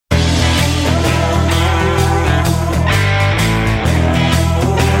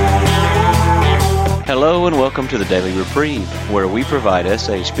Hello and welcome to the Daily Reprieve, where we provide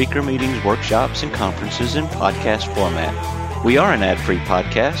SA speaker meetings, workshops, and conferences in podcast format. We are an ad-free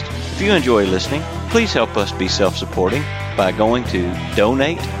podcast. If you enjoy listening, please help us be self-supporting by going to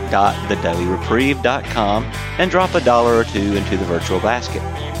donate.thedailyreprieve.com and drop $1 or $2 into the virtual basket.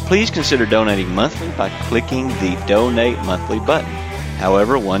 Please consider donating monthly by clicking the Donate Monthly button.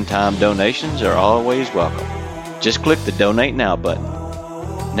 However, one-time donations are always welcome. Just click the Donate Now button.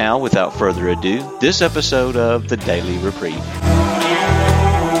 Now, without further ado, this episode of the Daily Reprieve.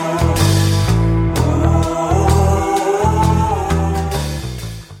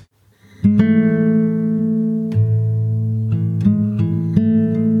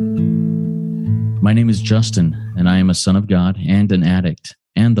 My name is Justin, and I am a son of God and an addict,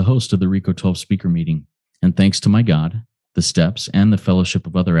 and the host of the RICO 12 speaker meeting. And thanks to my God, the steps, and the fellowship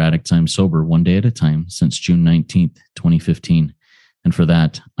of other addicts, I am sober one day at a time since June 19th, 2015. And for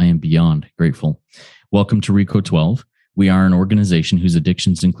that, I am beyond grateful. Welcome to RICO 12. We are an organization whose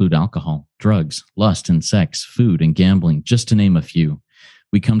addictions include alcohol, drugs, lust and sex, food and gambling, just to name a few.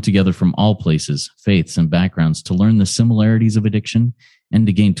 We come together from all places, faiths and backgrounds to learn the similarities of addiction and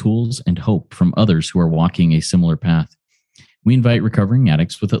to gain tools and hope from others who are walking a similar path. We invite recovering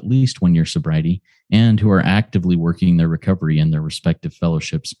addicts with at least 1 year sobriety and who are actively working their recovery in their respective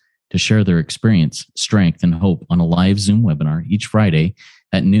fellowships to share their experience, strength, and hope on a live Zoom webinar each Friday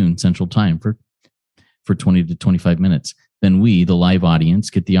at noon Central Time for 20 to 25 minutes. Then we, the live audience,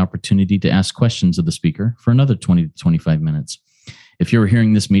 get the opportunity to ask questions of the speaker for another 20 to 25 minutes. If you're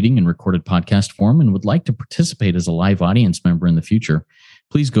hearing this meeting in recorded podcast form and would like to participate as a live audience member in the future,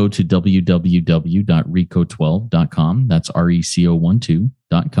 please go to www.rico12.com, that's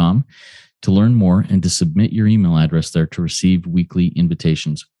RECO12.com, to learn more and to submit your email address there to receive weekly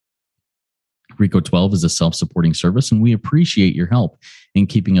invitations. RICO 12 is a self-supporting service, and we appreciate your help in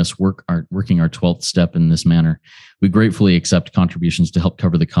keeping us working our 12th step in this manner. We gratefully accept contributions to help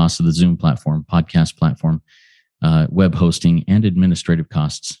cover the cost of the Zoom platform, podcast platform, web hosting, and administrative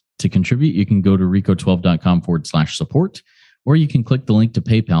costs. To contribute, you can go to rico12.com/support, or you can click the link to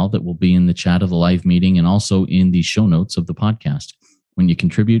PayPal that will be in the chat of the live meeting and also in the show notes of the podcast. When you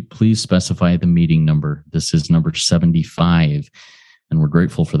contribute, please specify the meeting number. This is number 75, and we're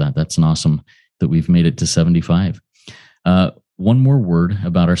grateful for that. That's an awesome that we've made it to 75. One more word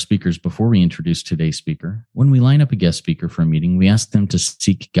about our speakers before we introduce today's speaker. When we line up a guest speaker for a meeting, we ask them to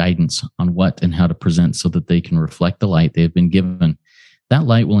seek guidance on what and how to present so that they can reflect the light they have been given. That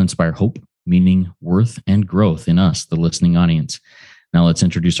light will inspire hope, meaning, worth, and growth in us, the listening audience. Now let's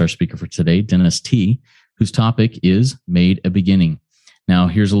introduce our speaker for today, Dennis T., whose topic is Made a Beginning. Now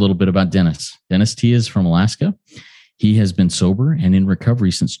here's a little bit about Dennis. Dennis T. is from Alaska. He has been sober and in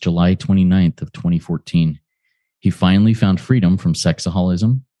recovery since July 29th of 2014. He finally found freedom from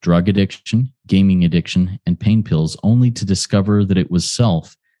sexaholism, drug addiction, gaming addiction, and pain pills, only to discover that it was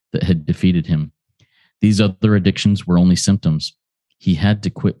self that had defeated him. These other addictions were only symptoms. He had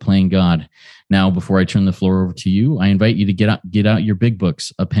to quit playing God. Now, before I turn the floor over to you, I invite you to get out your big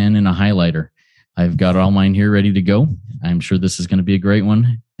books, a pen and a highlighter. I've got all mine here ready to go. I'm sure this is going to be a great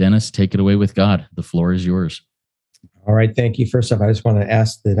one. Dennis, take it away with God. The floor is yours. All right. Thank you. First off, I just want to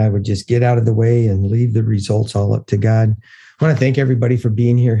ask that I would just get out of the way and leave the results all up to God. I want to thank everybody for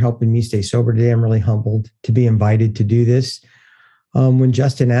being here, helping me stay sober today. I'm really humbled to be invited to do this. When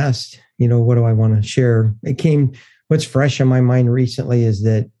Justin asked, what do I want to share? What's fresh on my mind recently is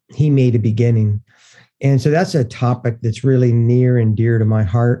that he made a beginning. And so that's a topic that's really near and dear to my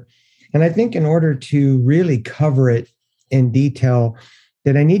heart. And I think in order to really cover it in detail,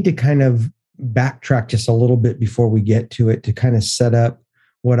 that I need to kind of backtrack just a little bit before we get to it to kind of set up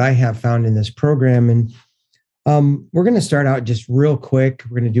what I have found in this program. And we're going to start out just real quick.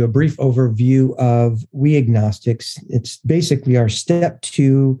 We're going to do a brief overview of We Agnostics. It's basically our step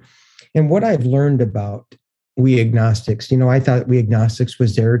 2 and what I've learned about We Agnostics. I thought We Agnostics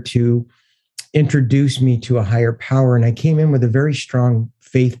was there to introduce me to a higher power, and I came in with a very strong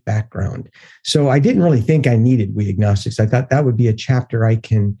faith background. So I didn't really think I needed We Agnostics. I thought that would be a chapter I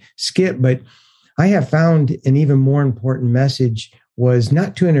can skip, but I have found an even more important message was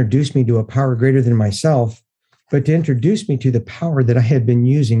not to introduce me to a power greater than myself, but to introduce me to the power that I had been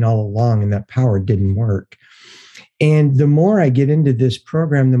using all along, and that power didn't work. And the more I get into this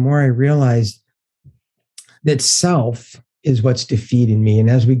program, the more I realize that self is what's defeating me. And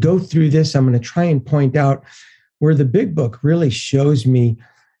as we go through this, I'm going to try and point out where the big book really shows me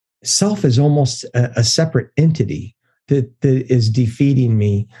self is almost a separate entity that is defeating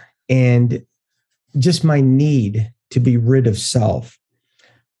me, and just my need to be rid of self.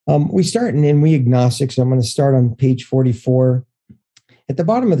 We start in We Agnostics. I'm going to start on page 44. At the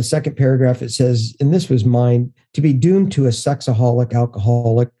bottom of the second paragraph, it says, and this was mine, to be doomed to a sexaholic,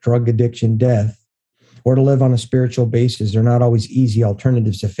 alcoholic, drug addiction, death, or to live on a spiritual basis are not always easy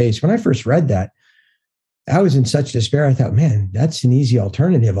alternatives to face. When I first read that, I was in such despair. I thought, man, that's an easy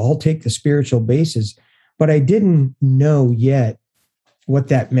alternative. I'll take the spiritual basis. But I didn't know yet what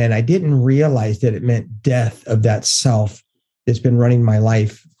that meant. I didn't realize that it meant death of that self that's been running my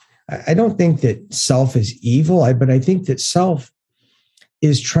life. I don't think that self is evil, but I think that self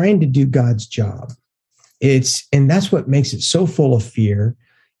is trying to do God's job. And that's what makes it so full of fear.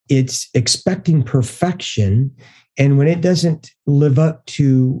 It's expecting perfection. And when it doesn't live up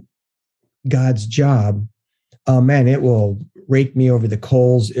to God's job, man, it will rake me over the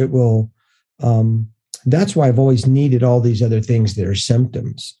coals. It will, that's why I've always needed all these other things that are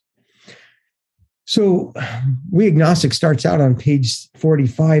symptoms. So We Agnostic starts out on page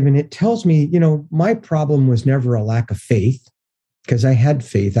 45, and it tells me, my problem was never a lack of faith, because I had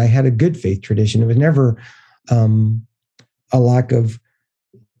faith. I had a good faith tradition. It was never a lack of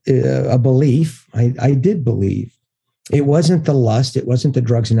a belief. I did believe. It wasn't the lust. It wasn't the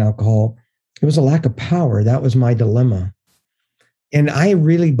drugs and alcohol. It was a lack of power. That was my dilemma. And I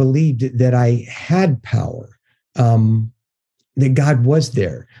really believed that I had power, that God was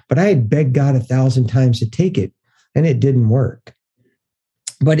there. But I had begged God 1,000 times to take it, and it didn't work.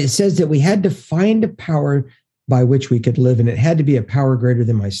 But it says that we had to find a power by which we could live, and it had to be a power greater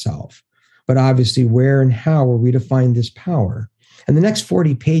than myself. But obviously, where and how are we to find this power? And the next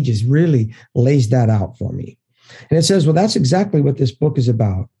 40 pages really lays that out for me. And it says, well, that's exactly what this book is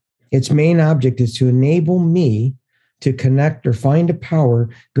about. Its main object is to enable me to connect or find a power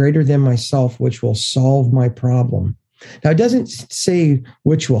greater than myself, which will solve my problem. Now, it doesn't say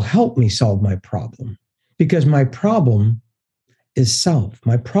which will help me solve my problem, because my problem is self.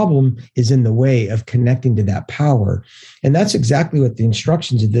 My problem is in the way of connecting to that power. And that's exactly what the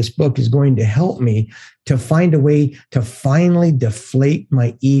instructions of this book is going to help me to find a way to finally deflate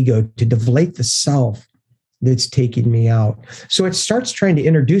my ego, to deflate the self that's taking me out. So it starts trying to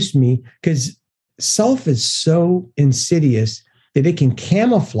introduce me, because self is so insidious that it can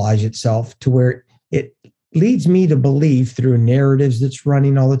camouflage itself to where it leads me to believe through narratives that's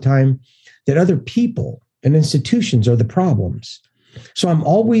running all the time that other people and institutions are the problems. So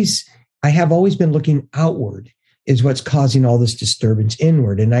I have always been looking outward is what's causing all this disturbance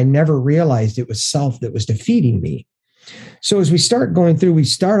inward. And I never realized it was self that was defeating me. So as we start going through, we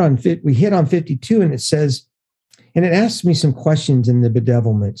hit on 52, and it says, and it asks me some questions in the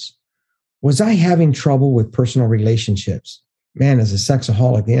bedevilments. Was I having trouble with personal relationships? Man, as a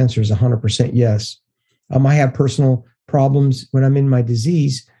sexaholic, the answer is 100% yes. I have personal problems when I'm in my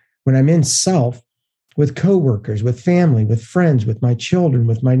disease, when I'm in self, with coworkers, with family, with friends, with my children,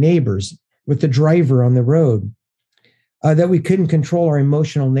 with my neighbors, with the driver on the road, that we couldn't control our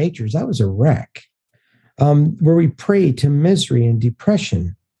emotional natures. That was a wreck. Where we prey to misery and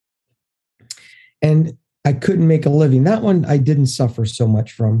depression. And I couldn't make a living. That one I didn't suffer so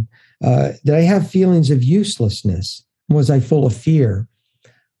much from. Did I have feelings of uselessness? Was I full of fear?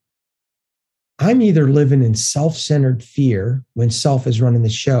 I'm either living in self-centered fear when self is running the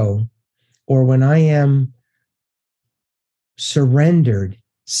show, or when I am surrendered,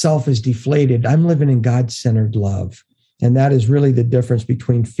 self is deflated, I'm living in God-centered love. And that is really the difference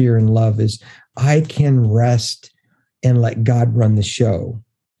between fear and love, is I can rest and let God run the show.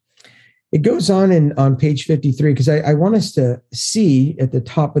 It goes on page 53, because I want us to see at the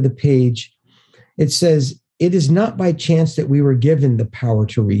top of the page, it says, it is not by chance that we were given the power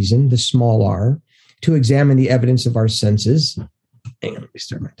to reason, the small r, to examine the evidence of our senses. Hang on, let me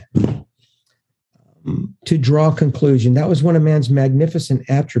start my time. To draw a conclusion. That was one of man's magnificent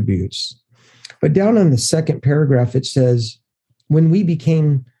attributes. But down on the second paragraph, it says, when we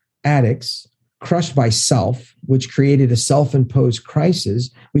became addicts, crushed by self, which created a self-imposed crisis,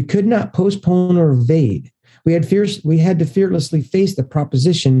 we could not postpone or evade. We had to fearlessly face the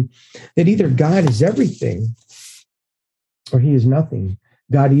proposition that either God is everything or he is nothing.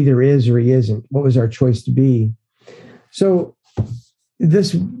 God either is or he isn't. What was our choice to be? So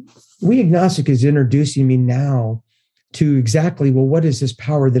this We Agnostic is introducing me now to exactly, well, what is this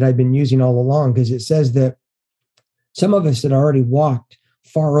power that I've been using all along? Because it says that some of us had already walked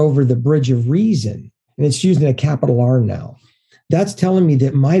far over the bridge of reason, and it's using a capital R now. That's telling me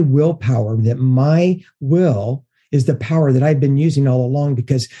that my willpower, that my will is the power that I've been using all along,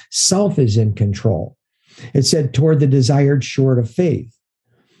 because self is in control. It said toward the desired shore of faith.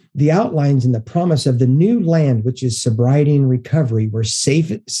 The outlines and the promise of the new land, which is sobriety and recovery, where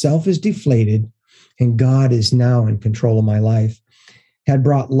self is deflated and God is now in control of my life, had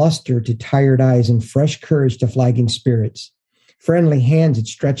brought luster to tired eyes and fresh courage to flagging spirits. Friendly hands had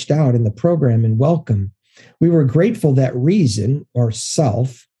stretched out in the program in welcome. We were grateful that reason, or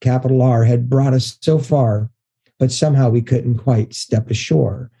self, capital R, had brought us so far, but somehow we couldn't quite step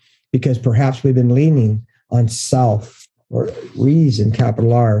ashore because perhaps we've been leaning on self or reason,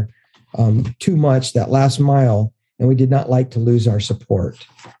 capital R, too much that last mile, and we did not like to lose our support.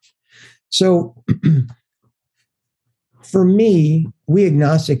 So for me, We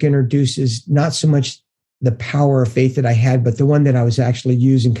Agnostic introduces not so much the power of faith that I had, but the one that I was actually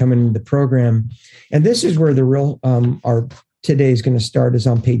using coming into the program. And this is where the real, our today is going to start, is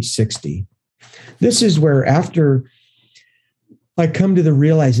on page 60. This is where, after I come to the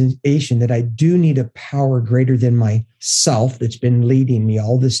realization that I do need a power greater than myself that's been leading me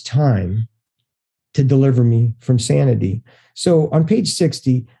all this time to deliver me from sanity. So on page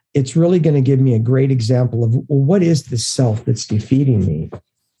 60, it's really going to give me a great example of, well, what is the self that's defeating me?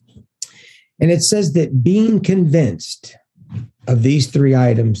 And it says that being convinced of these three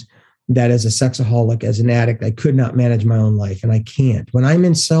items, that as a sexaholic, as an addict, I could not manage my own life, and I can't. When I'm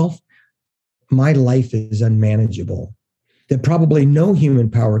in self, my life is unmanageable. That probably no human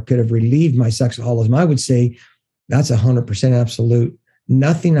power could have relieved my sexaholism. I would say that's 100% absolute.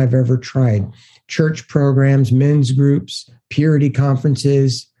 Nothing I've ever tried. Church programs, men's groups, purity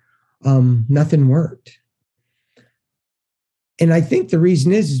conferences, nothing worked. And I think the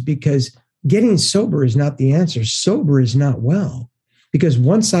reason is because getting sober is not the answer. Sober is not well. Because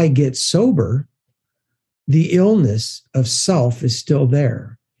once I get sober, the illness of self is still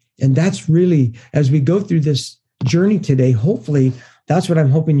there. And that's really, as we go through this journey today, hopefully that's what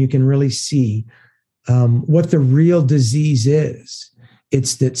I'm hoping you can really see, what the real disease is.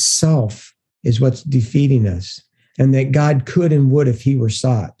 It's that self is what's defeating us, and that God could and would if he were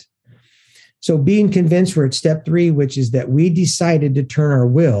sought. So being convinced, we're at step 3, which is that we decided to turn our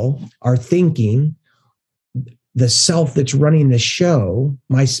will, our thinking, the self that's running the show,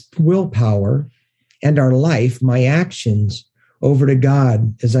 my willpower, and our life, my actions, over to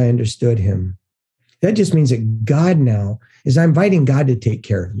God as I understood him. That just means that God now is, I'm inviting God to take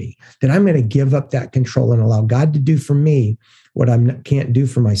care of me, that I'm going to give up that control and allow God to do for me what I can't do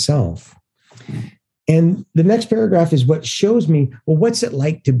for myself. And the next paragraph is what shows me, well, what's it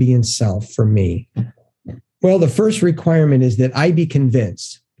like to be in self for me? Well, the first requirement is that I be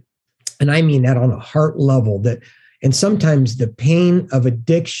convinced. And I mean that on a heart level, that, and sometimes the pain of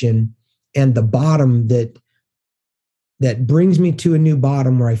addiction and the bottom that brings me to a new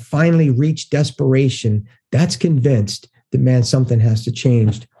bottom where I finally reach desperation, that's convinced that, man, something has to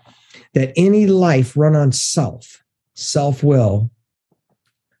change. That any life run on self-will,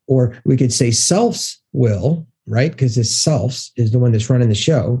 or we could say self's will, right? Because this self's is the one that's running the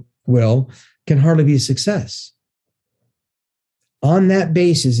show, will, can hardly be a success. On that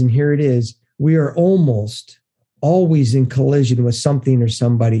basis, and here it is, we are almost always in collision with something or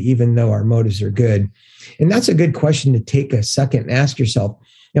somebody, even though our motives are good. And that's a good question to take a second and ask yourself,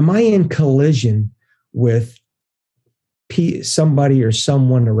 am I in collision with somebody or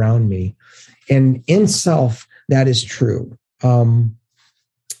someone around me? And in self, that is true.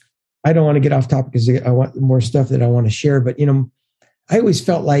 I don't want to get off topic because I want more stuff that I want to share, but, I always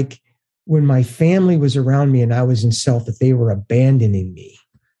felt like when my family was around me and I was in self, that they were abandoning me,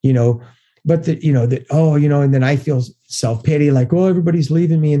 but and then I feel self-pity, like, oh, everybody's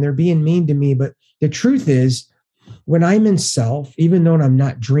leaving me and they're being mean to me. But the truth is, when I'm in self, even though I'm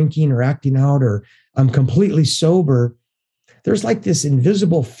not drinking or acting out, or I'm completely sober, there's like this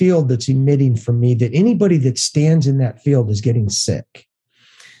invisible field that's emitting from me that anybody that stands in that field is getting sick.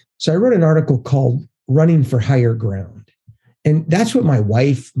 So I wrote an article called Running for Higher Ground. And that's what my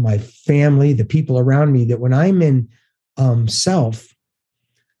wife, my family, the people around me, that when I'm in self,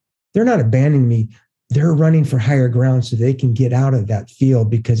 they're not abandoning me. They're running for higher ground so they can get out of that field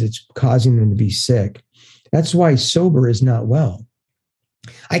because it's causing them to be sick. That's why sober is not well.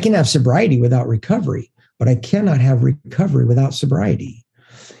 I can have sobriety without recovery, but I cannot have recovery without sobriety.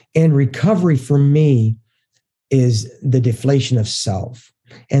 And recovery for me is the deflation of self.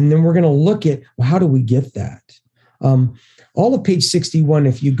 And then we're going to look at, well, how do we get that? All of page 61,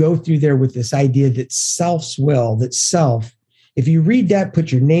 if you go through there with this idea that self's will, that self, if you read that,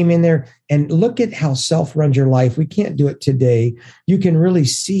 put your name in there and look at how self runs your life. We can't do it today. You can really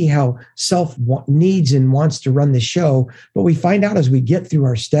see how self needs and wants to run the show. But we find out as we get through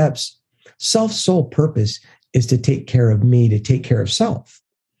our steps, self's sole purpose is to take care of me, to take care of self.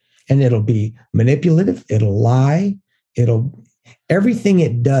 And it'll be manipulative. It'll lie. Everything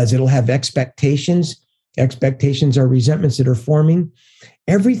it does, it'll have expectations. Expectations are resentments that are forming.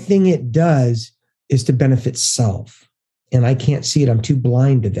 Everything it does is to benefit self. and I can't see it. I'm too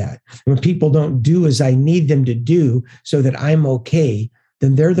blind to that. When people don't do as I need them to do so that I'm okay,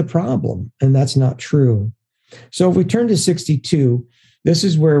 then they're the problem. And that's not true. So if we turn to 62, this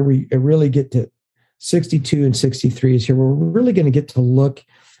is where we really get to 62 and 63 is here. We're really going to get to look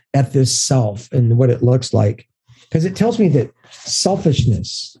at this self and what it looks like, because it tells me that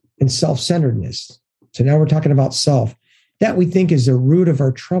selfishness and self-centeredness. So now we're talking about self, that we think is the root of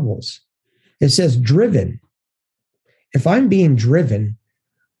our troubles. It says driven. If I'm being driven,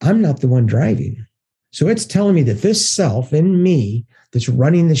 I'm not the one driving. So it's telling me that this self in me that's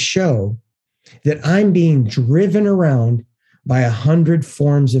running the show, that I'm being driven around by 100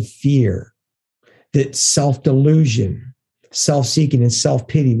 forms of fear, that self-delusion, self-seeking, and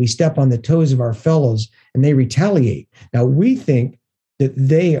self-pity. We step on the toes of our fellows and they retaliate. Now we think that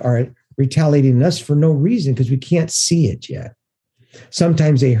they are retaliating us for no reason because we can't see it yet.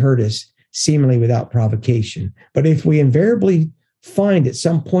 Sometimes they hurt us seemingly without provocation. But if we invariably find at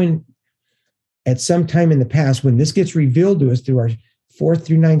some point, at some time in the past, when this gets revealed to us through our 4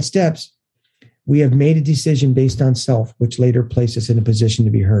 through 9 steps, we have made a decision based on self, which later places us in a position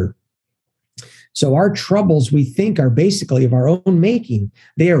to be hurt. So our troubles, we think, are basically of our own making.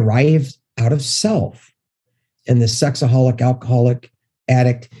 They arrive out of self. And the sexaholic, alcoholic,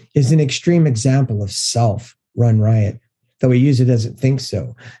 addict is an extreme example of self run riot. Though we use it doesn't think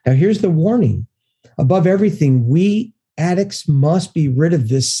so. Now, here's the warning. Above everything, we addicts must be rid of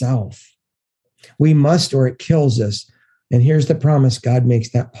this self. We must, or it kills us. And here's the promise. God makes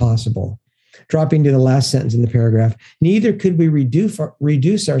that possible. Dropping to the last sentence in the paragraph, neither could we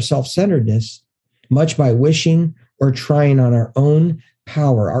reduce our self-centeredness much by wishing or trying on our own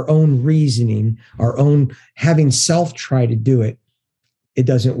power, our own reasoning, our own having self try to do it. It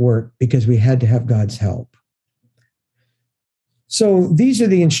doesn't work because we had to have God's help. So these are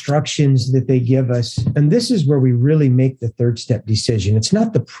the instructions that they give us. And this is where we really make the third step decision. It's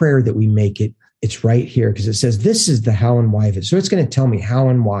not the prayer that we make it. It's right here because it says this is the how and why of it. So it's going to tell me how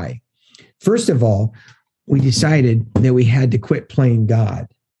and why. First of all, we decided that we had to quit playing God.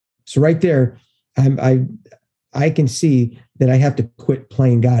 So right there, I can see that I have to quit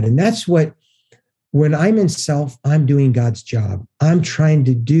playing God. And that's what, when I'm in self, I'm doing God's job. I'm trying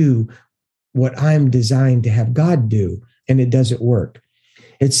to do what I'm designed to have God do. And it doesn't work.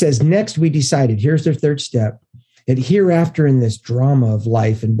 It says, next we decided, here's their third step, that hereafter in this drama of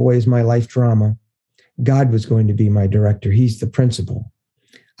life, and boy, is my life drama, God was going to be my director. He's the principal.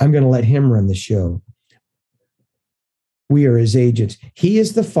 I'm going to let him run the show. We are his agents. He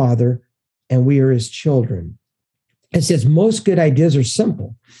is the father, and we are his children. It says most good ideas are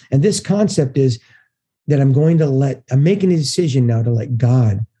simple. And this concept is that I'm making a decision now to let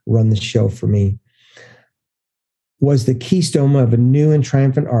God run the show for me. Was the keystone of a new and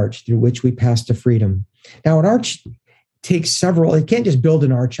triumphant arch through which we pass to freedom. Now, an arch takes several, you can't just build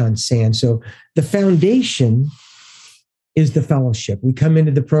an arch on sand. So the foundation is the fellowship. We come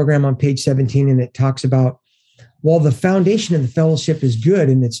into the program on page 17 and it talks about, while the foundation of the fellowship is good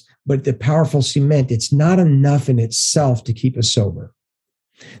but the powerful cement, it's not enough in itself to keep us sober.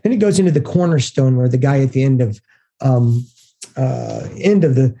 Then it goes into the cornerstone where the guy at the end of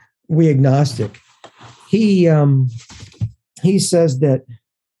the We Agnostic, he says that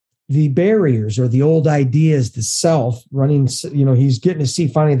the barriers or the old ideas, the self running, he's getting to see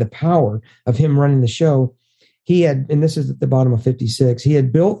finally the power of him running the show. He had, and this is at the bottom of 56, he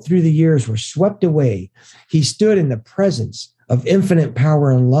had built through the years were swept away. He stood in the presence of infinite power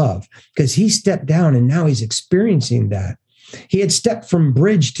and love because he stepped down and now he's experiencing that. He had stepped from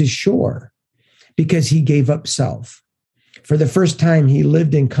bridge to shore because he gave up self. For the first time, he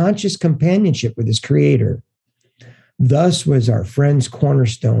lived in conscious companionship with his creator. Thus was our friend's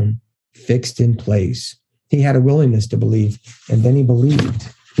cornerstone fixed in place. He had a willingness to believe, and then he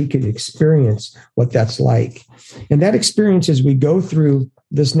believed. He could experience what that's like. And that experience as we go through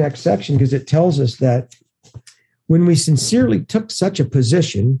this next section, because it tells us that when we sincerely took such a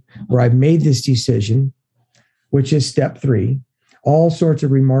position where I've made this decision, which is step 3, all sorts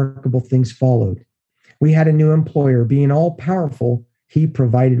of remarkable things followed. We had a new employer. Being all powerful, he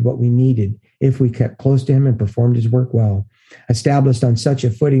provided what we needed if we kept close to him and performed his work well. Established on such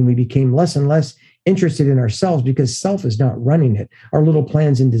a footing, we became less and less interested in ourselves because self is not running it. Our little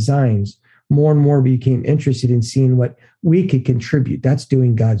plans and designs, more and more we became interested in seeing what we could contribute. That's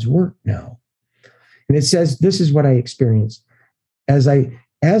doing God's work now. And it says, this is what I experienced. As I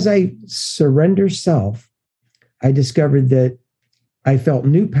surrender self, I discovered that I felt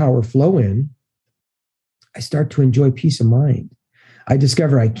new power flow in. I start to enjoy peace of mind. I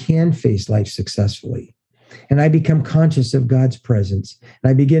discover I can face life successfully. and I become conscious of God's presence. And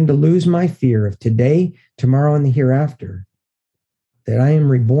I begin to lose my fear of today, tomorrow, and the hereafter, that I am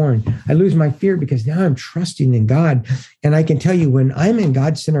reborn. I lose my fear because now I'm trusting in God. And I can tell you, when I'm in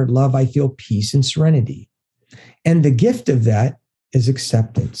God-centered love, I feel peace and serenity. And the gift of that is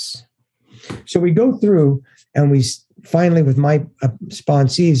acceptance. So we go through, and we finally, with my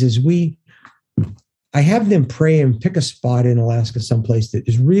sponsees, I have them pray and pick a spot in Alaska someplace that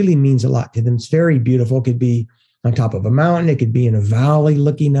just really means a lot to them. It's very beautiful. It could be on top of a mountain. It could be in a valley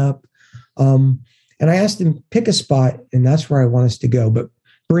looking up. And I asked them, pick a spot, and that's where I want us to go. But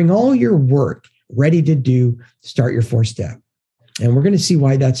bring all your work ready to do, start your 4-step. And we're going to see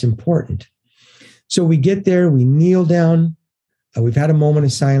why that's important. So we get there, we kneel down. We've had a moment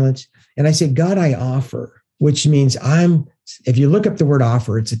of silence. And I say, God, I offer, which means if you look up the word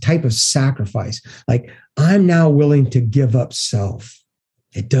offer, it's a type of sacrifice. Like, I'm now willing to give up self.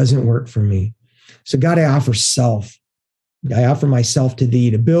 It doesn't work for me. So God, I offer self. I offer myself to thee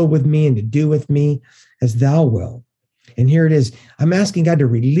to build with me and to do with me as thou wilt. And here it is. I'm asking God to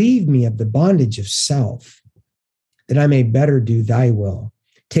relieve me of the bondage of self, that I may better do thy will.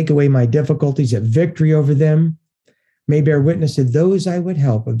 Take away my difficulties at victory over them. May bear witness to those I would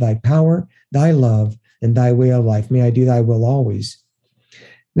help of thy power, thy love, and thy way of life. May I do thy will always.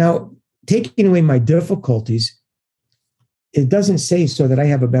 Now, taking away my difficulties, it doesn't say so that I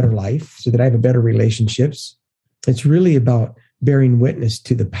have a better life, so that I have better relationships. It's really about bearing witness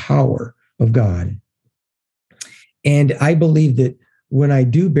to the power of God. And I believe that when I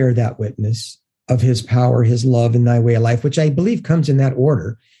do bear that witness of his power, his love, and thy way of life, which I believe comes in that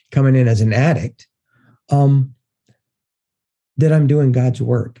order, coming in as an addict, that I'm doing God's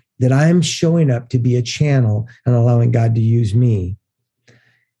work, that I'm showing up to be a channel and allowing God to use me.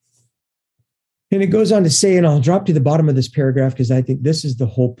 And it goes on to say, and I'll drop to the bottom of this paragraph because I think this is the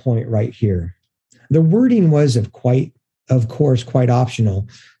whole point right here. The wording was, of course, quite optional,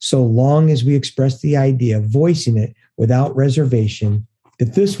 so long as we expressed the idea, voicing it without reservation,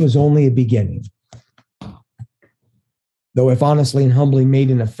 that this was only a beginning. Though if honestly and humbly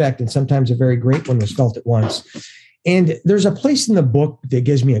made an effect, and sometimes a very great one, was felt at once. And there's a place in the book that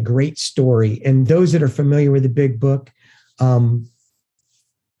gives me a great story. And those that are familiar with the big book,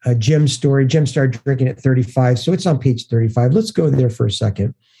 Jim's story, Jim started drinking at 35. So it's on page 35. Let's go there for a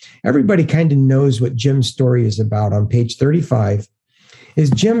second. Everybody kind of knows what Jim's story is about. On page 35 is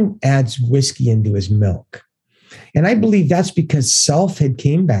Jim adds whiskey into his milk. And I believe that's because self had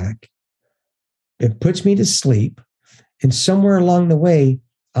came back. It puts me to sleep. And somewhere along the way,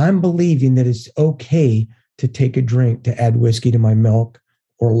 I'm believing that it's okay to take a drink, to add whiskey to my milk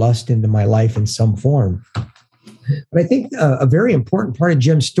or lust into my life in some form. But I think a very important part of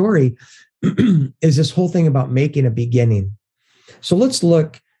Jim's story is this whole thing about making a beginning. So let's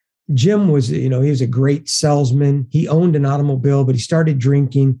look. Jim was, he was a great salesman. He owned an automobile, but he started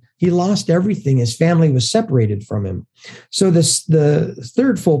drinking. He lost everything. His family was separated from him. So the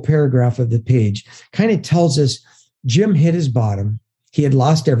third full paragraph of the page kind of tells us Jim hit his bottom. He had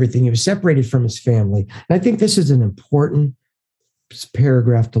lost everything. He was separated from his family. And I think this is an important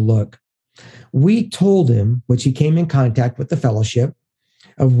paragraph to look. We told him, which he came in contact with the fellowship,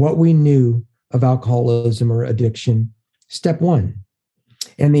 of what we knew of alcoholism or addiction, step 1.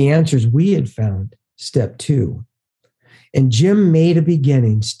 And the answers we had found, step 2. And Jim made a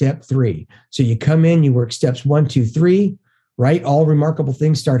beginning, step 3. So you come in, you work steps 1, 2, 3, right? All remarkable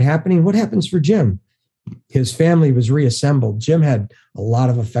things start happening. What happens for Jim? His family was reassembled. Jim had a lot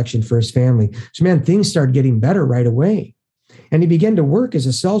of affection for his family. So man, things started getting better right away. And he began to work as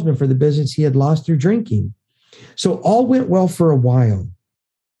a salesman for the business he had lost through drinking. So all went well for a while.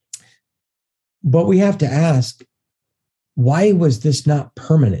 But we have to ask, why was this not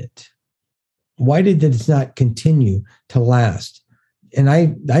permanent? Why did this not continue to last? And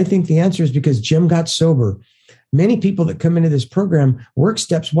I think the answer is because Jim got sober. Many people that come into this program work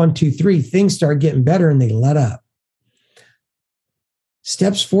steps 1, 2, 3, things start getting better and they let up.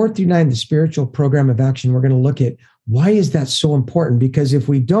 Steps 4 through 9, the spiritual program of action, we're going to look at why is that so important? Because if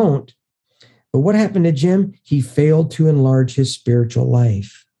we don't, but what happened to Jim? He failed to enlarge his spiritual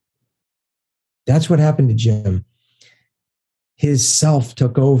life. That's what happened to Jim. His self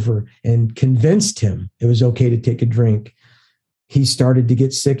took over and convinced him it was okay to take a drink. He started to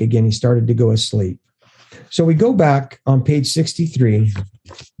get sick again. He started to go asleep. So we go back on page 63.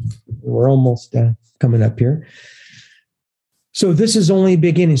 We're almost coming up here. So this is only a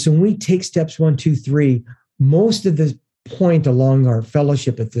beginning. So when we take steps 1, 2, 3, most of the point along our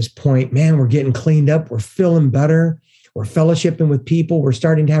fellowship at this point, man, we're getting cleaned up. We're feeling better. We're fellowshipping with people. We're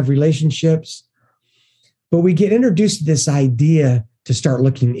starting to have relationships. But we get introduced to this idea to start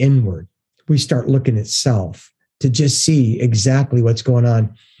looking inward. we start looking at self to just see exactly what's going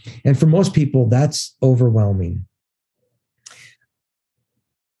on. And for most people, that's overwhelming.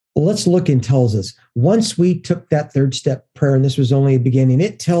 Well, let's look and tells us. Once we took that third step prayer, and this was only a beginning,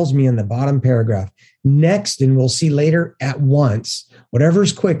 it tells me in the bottom paragraph, next, and we'll see later, at once,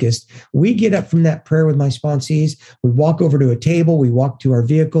 whatever's quickest, we get up from that prayer with my sponsees, we walk over to a table, we walk to our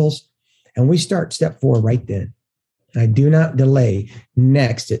vehicles, and we start step 4 right then. I do not delay.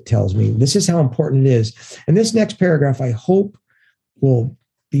 Next, it tells me. This is how important it is. And this next paragraph, I hope, will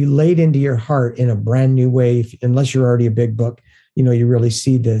be laid into your heart in a brand new way, unless you're already a big book. You really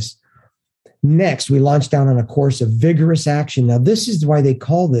see this. Next, we launched down on a course of vigorous action. Now, this is why they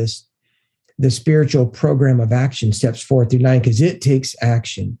call this the spiritual program of action, steps 4 through 9, because it takes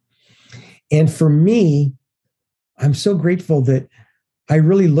action. And for me, I'm so grateful that I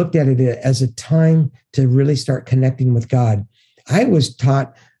really looked at it as a time to really start connecting with God. I was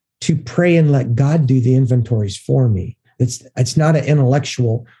taught to pray and let God do the inventories for me. It's not an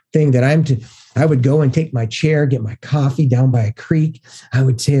intellectual thing that I would go and take my chair, get my coffee down by a creek. I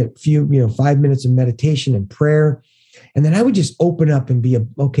would say a few, 5 minutes of meditation and prayer. And then I would just open up and be,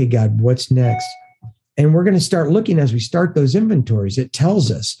 okay, God, what's next? And we're going to start looking as we start those inventories. It tells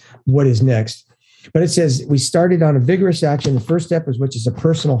us what is next. But it says we started on a vigorous action. The first step which is a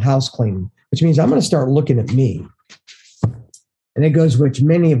personal house cleaning, which means I'm going to start looking at me. And it goes, which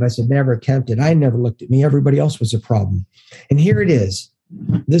many of us had never attempted. I never looked at me. Everybody else was a problem. And here it is.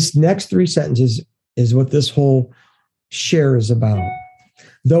 This next 3 sentences is what this whole share is about.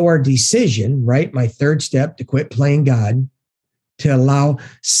 Though our decision, right, my third step to quit playing God, to allow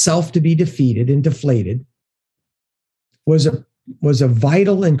self to be defeated and deflated, was a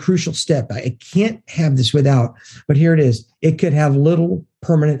vital and crucial step. I can't have this without, but here it is. It could have little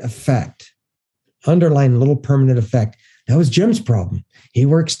permanent effect. Underline little permanent effect. That was Jim's problem. He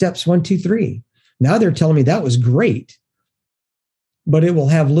worked steps 1, 2, 3. Now they're telling me that was great, but it will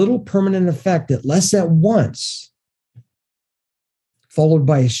have little permanent effect unless at once followed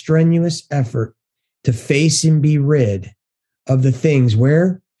by a strenuous effort to face and be rid of the things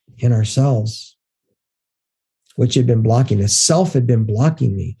where? In ourselves, which had been blocking us. Self had been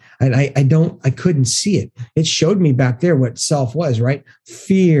blocking me. And I couldn't see it. It showed me back there what self was, right?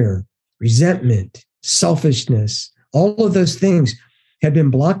 Fear, resentment, selfishness, all of those things had been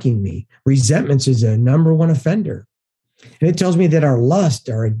blocking me. Resentment is a number 1 offender. And it tells me that our lust,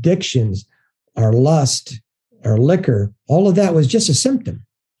 our addictions, our lust, our liquor, all of that was just a symptom.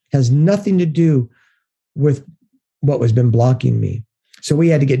 Has nothing to do with what was been blocking me. So we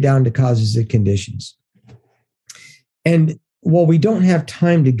had to get down to causes and conditions. And while we don't have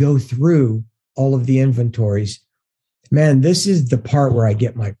time to go through all of the inventories, man, this is the part where I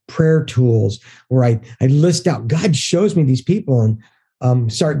get my prayer tools, where I list out, God shows me these people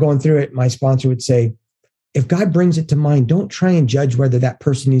and start going through it. My sponsor would say, if God brings it to mind, don't try and judge whether that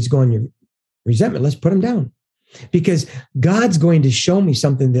person needs to go in your resentment. Let's put them down. Because God's going to show me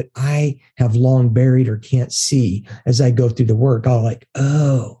something that I have long buried or can't see as I go through the work.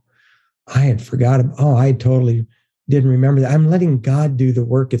 I'll I had forgotten. I totally didn't remember that. I'm letting God do the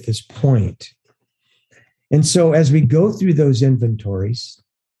work at this point. And so as we go through those inventories,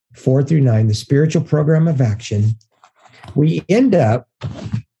 4 through 9, the spiritual program of action, we end up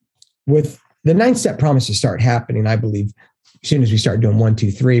with the 9-step promises start happening, I believe, as soon as we start doing 1,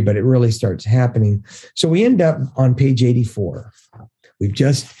 2, 3, but it really starts happening. So we end up on page 84. We've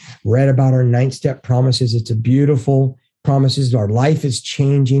just read about our 9-step promises. It's a beautiful promises. Our life is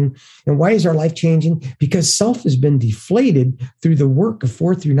changing. And why is our life changing? Because self has been deflated through the work of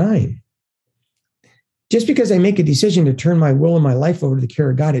 4 through 9. Just because I make a decision to turn my will and my life over to the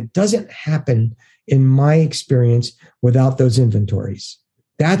care of God, it doesn't happen in my experience without those inventories.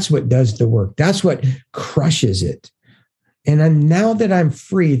 That's what does the work. That's what crushes it. And now that I'm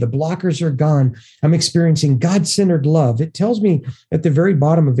free, the blockers are gone, I'm experiencing God-centered love. It tells me at the very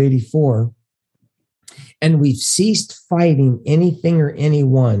bottom of 84, and we've ceased fighting anything or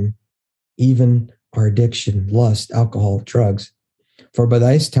anyone, even our addiction, lust, alcohol, drugs. For by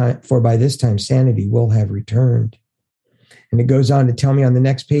this time, sanity will have returned. And it goes on to tell me on the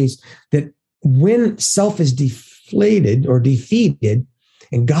next page that when self is deflated or defeated,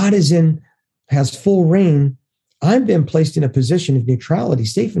 and God has full reign, I've been placed in a position of neutrality,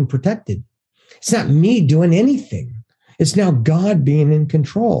 safe and protected. It's not me doing anything. It's now God being in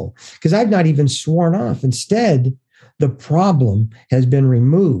control because I've not even sworn off. Instead, the problem has been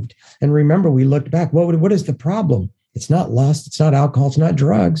removed. And remember, we looked back. What is the problem? It's not lust. It's not alcohol. It's not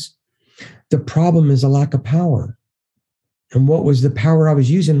drugs. The problem is a lack of power. And what was the power I was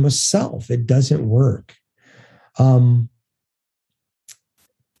using was self. It doesn't work.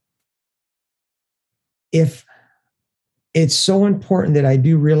 if it's so important that I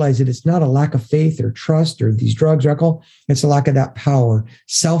do realize that it's not a lack of faith or trust or these drugs or alcohol, it's a lack of that power.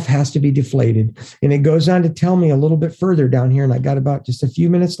 Self has to be deflated. And it goes on to tell me a little bit further down here, and I got about just a few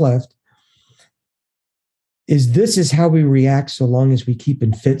minutes left, is this is how we react so long as we keep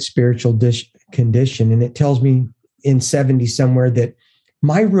in fit spiritual condition. And it tells me in 70 somewhere that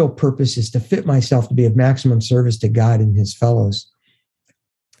my real purpose is to fit myself to be of maximum service to God and his fellows.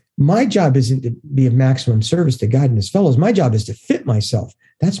 My job isn't to be of maximum service to God and his fellows. My job is to fit myself.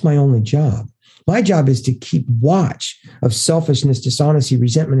 That's my only job. My job is to keep watch of selfishness, dishonesty,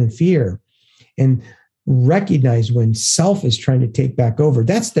 resentment, and fear, and recognize when self is trying to take back over.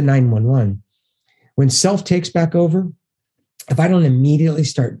 That's the 911. When self takes back over, if I don't immediately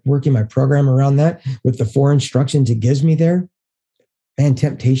start working my program around that with the 4 instructions it gives me there, and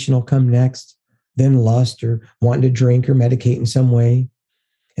temptation will come next, then lust or wanting to drink or medicate in some way.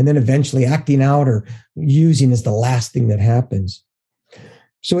 And then eventually acting out or using is the last thing that happens.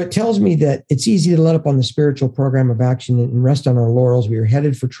 So it tells me that it's easy to let up on the spiritual program of action and rest on our laurels. We are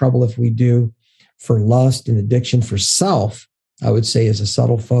headed for trouble if we do. For lust and addiction, for self, I would say, is a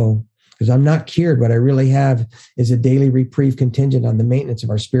subtle foe, because I'm not cured. What I really have is a daily reprieve contingent on the maintenance of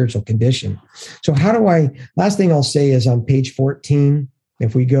our spiritual condition. So last thing I'll say is on page 14,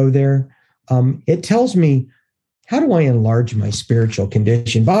 if we go there, it tells me, how do I enlarge my spiritual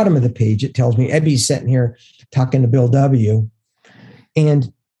condition? Bottom of the page, it tells me, Ebby's sitting here talking to Bill W.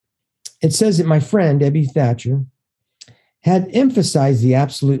 And it says that my friend, Ebby Thatcher, had emphasized the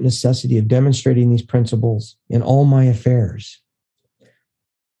absolute necessity of demonstrating these principles in all my affairs.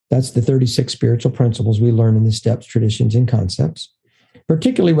 That's the 36 spiritual principles we learn in the steps, traditions, and concepts.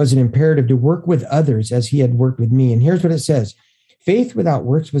 Particularly was it imperative to work with others as he had worked with me. And here's what it says. Faith without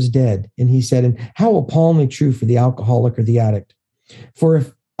works was dead. And he said, and how appallingly true for the alcoholic or the addict. For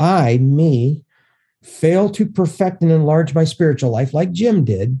if I, me, fail to perfect and enlarge my spiritual life like Jim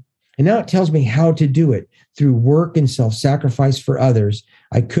did, and now it tells me how to do it through work and self-sacrifice for others,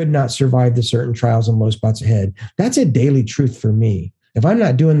 I could not survive the certain trials and low spots ahead. That's a daily truth for me. If I'm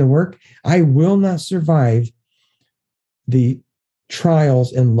not doing the work, I will not survive the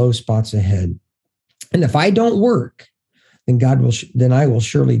trials and low spots ahead. And if I don't work, then then I will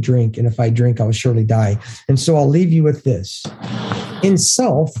surely drink. And if I drink, I will surely die. And so I'll leave you with this. In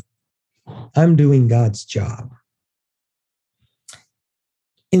self, I'm doing God's job.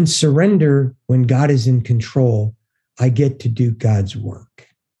 In surrender, when God is in control, I get to do God's work.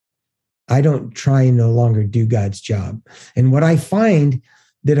 I don't try and no longer do God's job. And what I find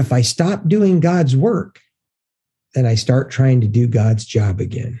that if I stop doing God's work, then I start trying to do God's job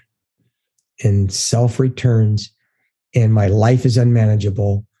again. And self returns, and my life is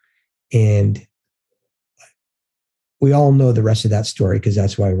unmanageable. And we all know the rest of that story because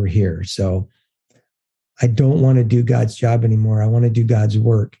that's why we're here. So I don't want to do God's job anymore. I want to do God's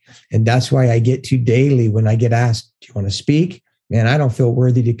work. And that's why I get to daily when I get asked, do you want to speak? Man, I don't feel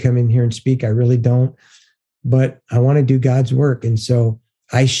worthy to come in here and speak. I really don't. But I want to do God's work. And so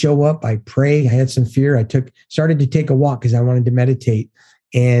I show up, I pray. I had some fear. I started to take a walk because I wanted to meditate.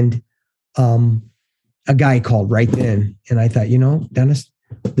 And a guy called right then. And I thought, Dennis,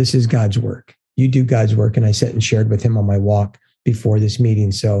 this is God's work. You do God's work. And I sat and shared with him on my walk before this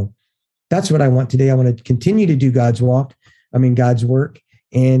meeting. So that's what I want today. I want to continue to do God's work.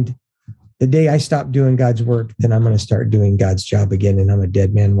 And the day I stop doing God's work, then I'm going to start doing God's job again. And I'm a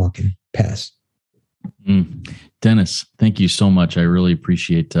dead man walking past. Dennis, thank you so much. I really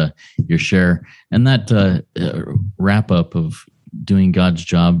appreciate your share. And that wrap up of doing God's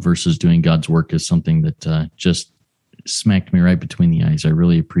job versus doing God's work is something that just smacked me right between the eyes. I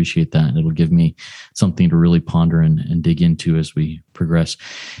really appreciate that. And it'll give me something to really ponder and dig into as we progress.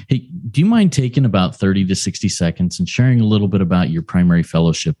 Hey, do you mind taking about 30 to 60 seconds and sharing a little bit about your primary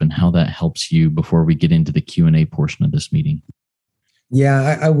fellowship and how that helps you before we get into the Q&A portion of this meeting?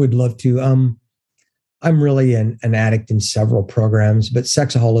 Yeah, I would love to. I'm really an addict in several programs, but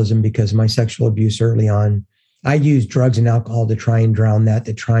sexaholism, because of my sexual abuse early on, I used drugs and alcohol to try and drown that,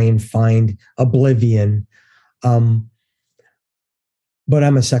 to try and find oblivion. But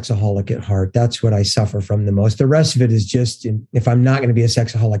I'm a sexaholic at heart. That's what I suffer from the most. The rest of it is just, if I'm not going to be a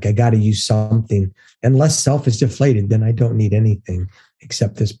sexaholic, I got to use something. Unless self is deflated, then I don't need anything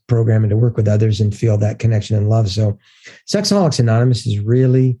except this program and to work with others and feel that connection and love. So Sexaholics Anonymous has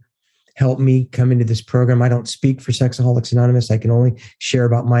really helped me come into this program. I don't speak for Sexaholics Anonymous. I can only share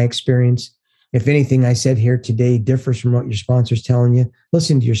about my experience. If anything I said here today differs from what your sponsor's telling you,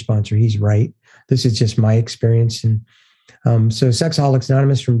 listen to your sponsor. He's right. This is just my experience. And so Sexaholics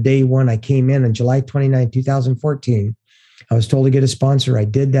Anonymous, from day one, I came in on July 29, 2014. I was told to get a sponsor. I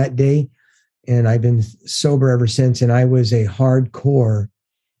did that day. and I've been sober ever since. And I was a hardcore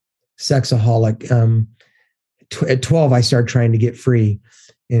sexaholic. At 12, I started trying to get free,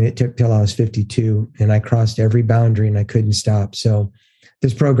 and it took till I was 52, and I crossed every boundary and I couldn't stop. So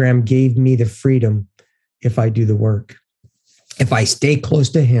this program gave me the freedom if I do the work, if I stay close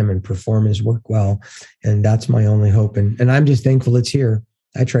to him and perform his work well. And that's my only hope. And I'm just thankful it's here.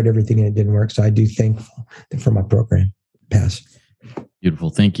 I tried everything and it didn't work. So I do thankful for my program. Pass.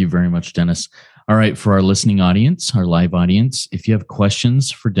 Beautiful. Thank you very much, Dennis. All right. For our listening audience, our live audience, if you have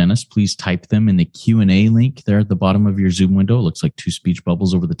questions for Dennis, please type them in the Q&A link there at the bottom of your Zoom window. It looks like two speech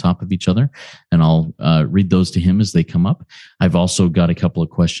bubbles over the top of each other, and I'll read those to him as they come up. I've also got a couple of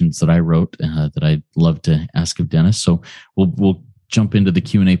questions that I wrote that I'd love to ask of Dennis. So we'll jump into the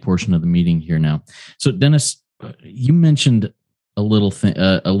Q&A portion of the meeting here now. So Dennis, you mentioned a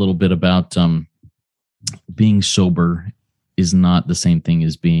little bit about being sober is not the same thing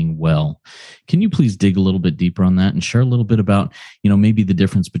as being well. Can you please dig a little bit deeper on that and share a little bit about, maybe the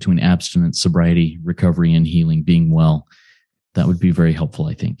difference between abstinence, sobriety, recovery, and healing, being well? That would be very helpful,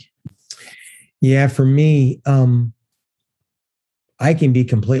 I think. Yeah, for me, I can be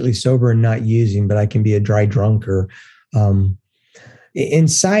completely sober and not using, but I can be a dry drunker.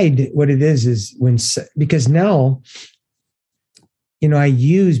 Inside, what it is because now, I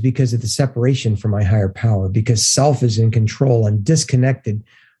use because of the separation from my higher power, because self is in control. I'm disconnected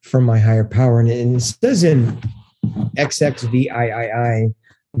from my higher power. And it says in XXVIII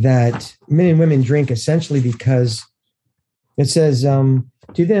that men and women drink essentially because it says, to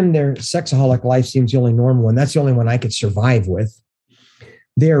them, their sexaholic life seems the only normal one. That's the only one I could survive with.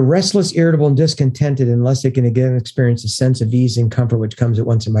 They are restless, irritable, and discontented unless they can again experience a sense of ease and comfort, which comes at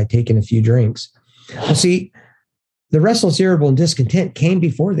once by taking a few drinks. Well, see, the restless, irritable, and discontent came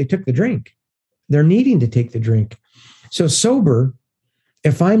before they took the drink. They're needing to take the drink. So sober,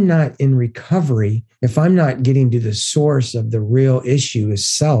 if I'm not in recovery, if I'm not getting to the source of the real issue is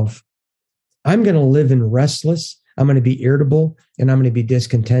self, I'm going to live in restless, I'm going to be irritable, and I'm going to be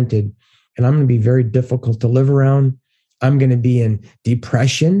discontented. And I'm going to be very difficult to live around. I'm going to be in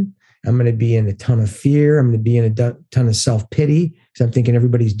depression. I'm going to be in a ton of fear. I'm going to be in a ton of self-pity because I'm thinking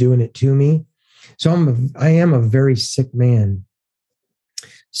everybody's doing it to me. So I am a very sick man.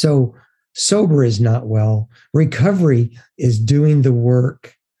 So sober is not well. Recovery is doing the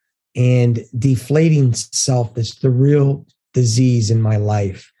work, and deflating self is the real disease in my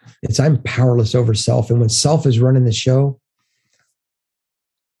life. I'm powerless over self. And when self is running the show,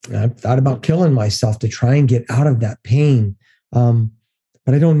 I've thought about killing myself to try and get out of that pain.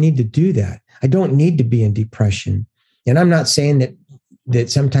 But I don't need to do that. I don't need to be in depression. And I'm not saying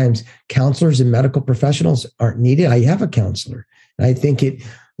that sometimes counselors and medical professionals aren't needed. I have a counselor. And I think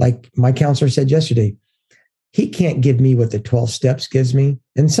like my counselor said yesterday, he can't give me what the 12 steps gives me.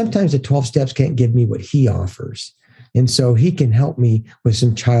 And sometimes the 12 steps can't give me what he offers. And so he can help me with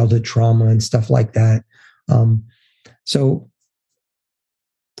some childhood trauma and stuff like that. So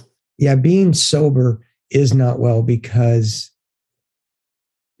yeah, being sober is not well because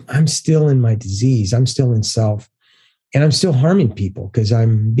I'm still in my disease. I'm still in self. And I'm still harming people because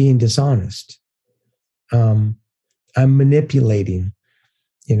I'm being dishonest. I'm manipulating.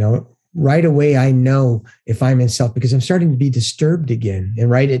 Right away, I know if I'm in self because I'm starting to be disturbed again.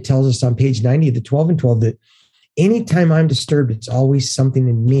 And it tells us on page 90 of the 12 and 12 that anytime I'm disturbed, it's always something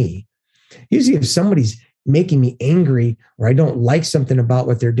in me. Usually if somebody's making me angry or I don't like something about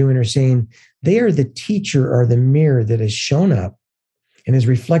what they're doing or saying, they are the teacher or the mirror that has shown up and is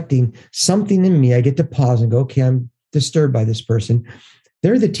reflecting something in me. I get to pause and go, okay, I'm disturbed by this person.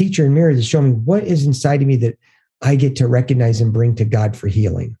 They're the teacher and mirror to show me what is inside of me that I get to recognize and bring to God for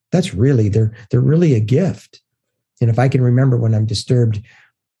healing. That's really, they're really a gift. And if I can remember when I'm disturbed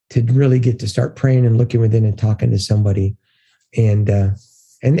to really get to start praying and looking within and talking to somebody. And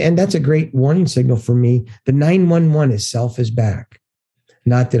that's a great warning signal for me. The 911 is self is back.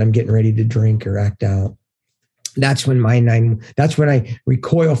 Not that I'm getting ready to drink or act out. That's when that's when I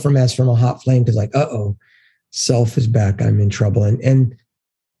recoil from as from a hot flame because self is back. I'm in trouble. And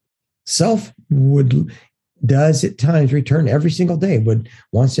self does at times return every single day,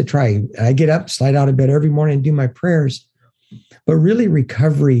 wants to try. I get up, slide out of bed every morning and do my prayers. But really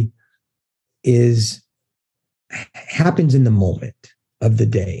recovery happens in the moment of the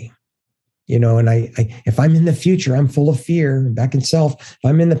day. And if I'm in the future, I'm full of fear, back in self. If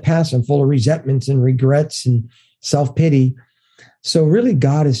I'm in the past, I'm full of resentments and regrets and self-pity. So really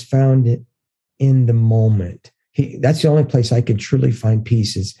God has found it in the moment. That's the only place I can truly find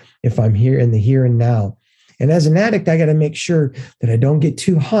peace is if I'm here in the here and now. And as an addict, I got to make sure that I don't get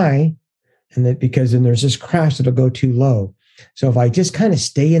too high and that because then there's this crash that'll go too low. So if I just kind of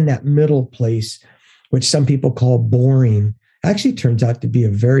stay in that middle place, which some people call boring, actually turns out to be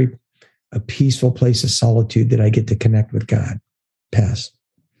a peaceful place of solitude that I get to connect with God. Pass.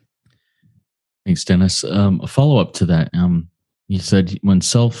 Thanks, Dennis. A follow-up to that. You said when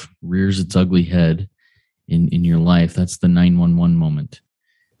self rears its ugly head in your life, that's the 911 moment.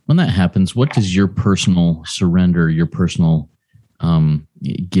 When that happens, what does your personal surrender, your personal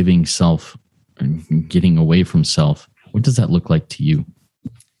giving self, getting away from self, what does that look like to you?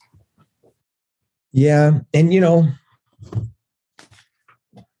 Yeah. And,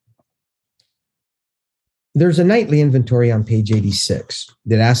 there's a nightly inventory on page 86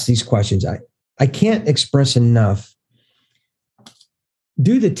 that asks these questions. I can't express enough.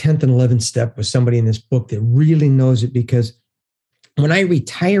 Do the 10th and 11th step with somebody in this book that really knows it, because when I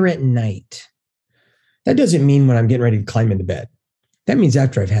retire at night, that doesn't mean when I'm getting ready to climb into bed. That means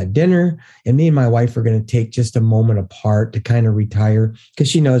after I've had dinner, and me and my wife are going to take just a moment apart to kind of retire, because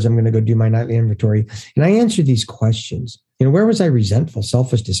she knows I'm going to go do my nightly inventory. And I answer these questions. Where was I resentful,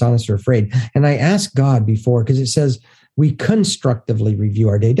 selfish, dishonest, or afraid? And I ask God before, because it says we constructively review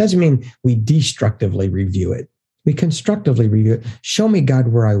our day. It doesn't mean we destructively review it. We constructively review it. Show me, God,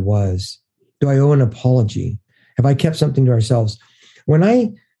 where I was. Do I owe an apology? Have I kept something to ourselves? When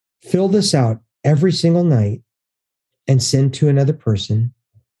I fill this out every single night and send to another person,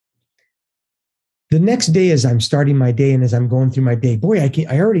 the next day as I'm starting my day and as I'm going through my day, boy,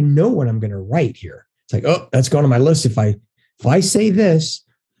 I already know what I'm going to write here. It's like, oh, that's going on my list. If I say this,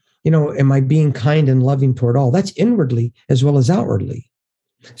 am I being kind and loving toward all? That's inwardly as well as outwardly.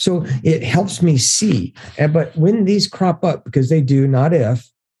 So it helps me see. But when these crop up, because they do, not if,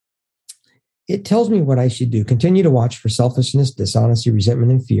 it tells me what I should do. Continue to watch for selfishness, dishonesty,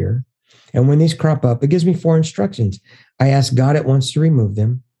 resentment, and fear. And when these crop up, it gives me 4 instructions. I ask God at once to remove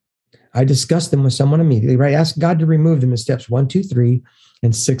them. I discuss them with someone immediately, right? Ask God to remove them in steps 1, 2, 3,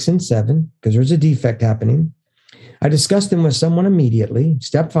 and 6 and 7, because there's a defect happening. I discuss them with someone immediately,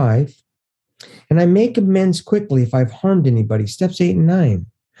 step 5. And I make amends quickly if I've harmed anybody, steps 8 and 9.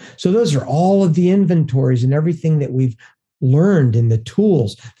 So those are all of the inventories and everything that we've learned in the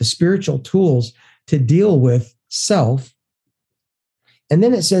tools, the spiritual tools to deal with self. And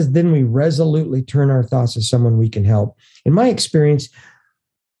then it says, then we resolutely turn our thoughts to someone we can help. In my experience,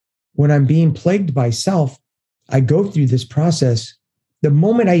 when I'm being plagued by self, I go through this process. The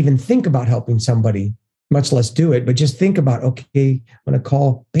moment I even think about helping somebody, much less do it, but just think about, okay, when I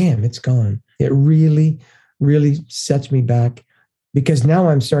call, bam, it's gone. It really, really sets me back, because now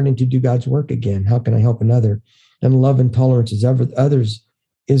I'm starting to do God's work again. How can I help another? And love and tolerance is others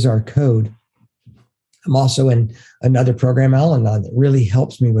is our code. I'm also in another program, Al-Anon, that really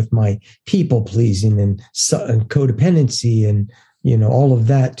helps me with my people pleasing and codependency and, all of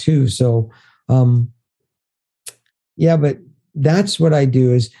that too. So, but that's what I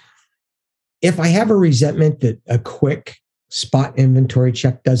do is, if I have a resentment that a quick spot inventory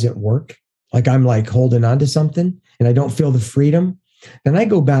check doesn't work, like I'm like holding on to something and I don't feel the freedom, then I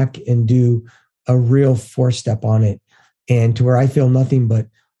go back and do a real 4-step on it, and to where I feel nothing but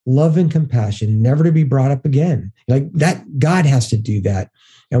love and compassion, never to be brought up again. Like that, God has to do that.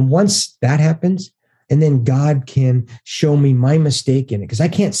 And once that happens, and then God can show me my mistake in it, because I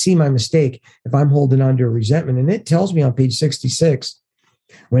can't see my mistake if I'm holding on to a resentment. And it tells me on page 66,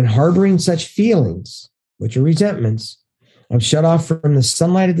 when harboring such feelings, which are resentments, I'm shut off from the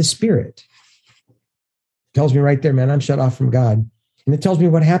sunlight of the Spirit. It tells me right there, man, I'm shut off from God. And it tells me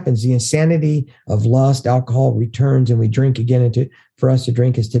what happens. The insanity of lust, alcohol returns, and we drink again. And for us to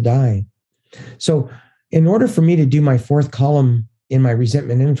drink is to die. So in order for me to do my 4th column in my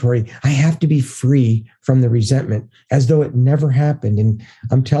resentment inventory, I have to be free from the resentment as though it never happened. And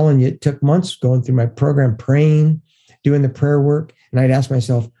I'm telling you, it took months going through my program, praying, doing the prayer work. And I'd ask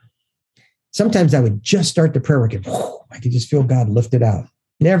myself, sometimes I would just start the prayer work and I could just feel God lift it out,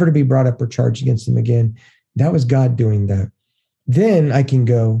 never to be brought up or charged against them again. That was God doing that. Then I can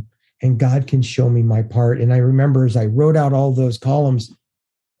go and God can show me my part. And I remember as I wrote out all those columns,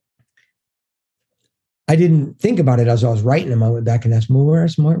 I didn't think about it as I was writing them. I went back and asked, well,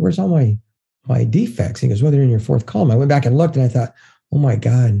 where's all my defects? He goes, well, they're in your 4th column. I went back and looked and I thought, oh my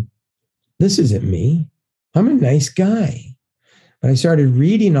God, this isn't me. I'm a nice guy. But I started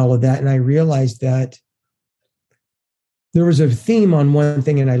reading all of that and I realized that there was a theme on one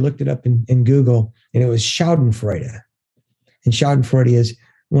thing, and I looked it up in Google, and it was Schadenfreude. And Schadenfreude is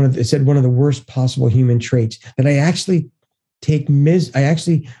one of the worst possible human traits, that I actually take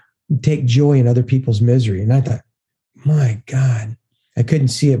joy in other people's misery. And I thought, my God, I couldn't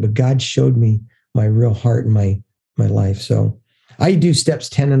see it, but God showed me my real heart and my life. So I do steps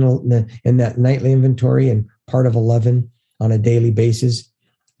 10 in that nightly inventory and part of 11. on a daily basis.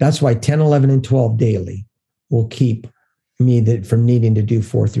 That's why 10, 11, and 12 daily will keep me from needing to do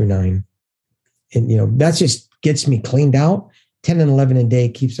 4 through 9. And, that just gets me cleaned out. 10 and 11 a day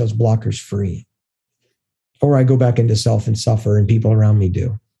keeps those blockers free. Or I go back into self and suffer, and people around me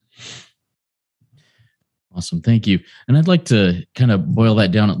do. Awesome. Thank you. And I'd like to kind of boil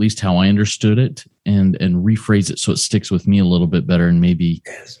that down, at least how I understood it, and rephrase it so it sticks with me a little bit better and maybe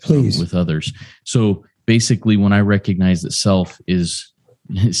please with others. So basically, when I recognize that self is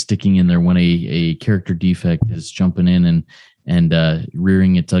sticking in there, when a character defect is jumping in and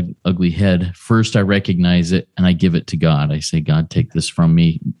rearing its ugly head, first I recognize it and I give it to God. I say, God, take this from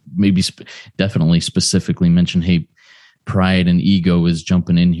me. Maybe definitely specifically mention, hey, pride and ego is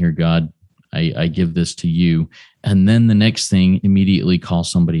jumping in here, God. I give this to you. And then the next thing, immediately call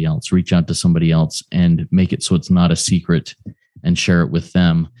somebody else, reach out to somebody else and make it so it's not a secret and share it with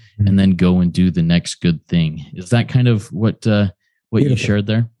them, and then go and do the next good thing. Is that kind of what you shared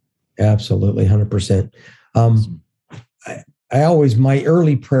there? Absolutely, 100%. Awesome. I always, my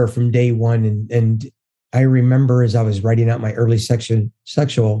early prayer from day one, and I remember as I was writing out my early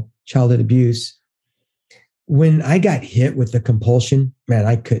sexual childhood abuse, when I got hit with the compulsion, man,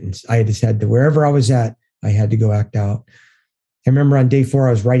 I couldn't. I just had to, wherever I was at, I had to go act out. I remember on day 4,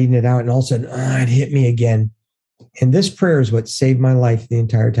 I was writing it out, and all of a sudden, it hit me again. And this prayer is what saved my life the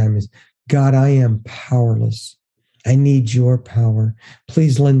entire time is, God, I am powerless. I need your power.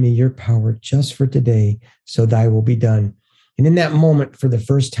 Please lend me your power just for today, so thy will be done. And in that moment, for the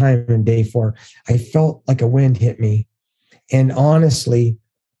first time in day 4, I felt like a wind hit me. And honestly,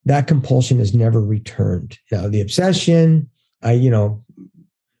 that compulsion has never returned. Now, the obsession, a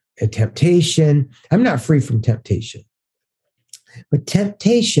temptation, I'm not free from temptation. But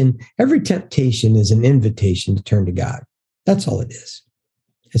temptation, every temptation is an invitation to turn to God. That's all it is.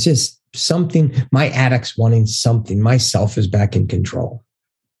 It's just something, my addict's wanting something. Myself is back in control.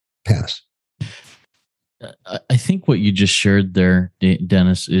 Pass. I think what you just shared there,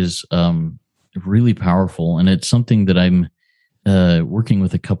 Dennis, is really powerful. And it's something that I'm working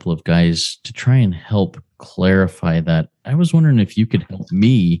with a couple of guys to try and help clarify that. I was wondering if you could help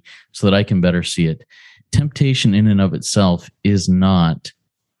me so that I can better see it. Temptation in and of itself is not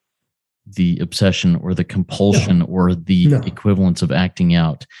the obsession or the compulsion or the equivalence of acting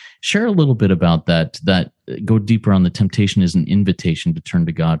out. Share a little bit about that go deeper on the temptation is an invitation to turn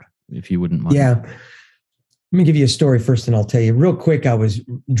to God, if you wouldn't mind. Yeah. Let me give you a story first, and I'll tell you real quick. I was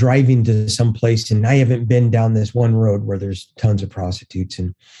driving to some place, and I haven't been down this one road where there's tons of prostitutes.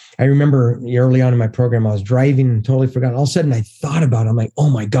 And I remember early on in my program, I was driving and totally forgot. All of a sudden, I thought about it. I'm like, oh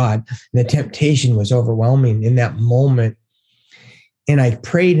my God. And the temptation was overwhelming in that moment. And I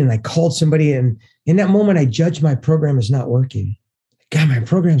prayed and I called somebody. And in that moment, I judged my program as not working. God, my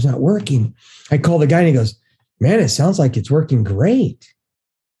program's not working. I called the guy and he goes, man, it sounds like it's working great.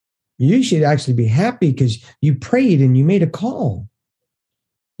 You should actually be happy because you prayed and you made a call.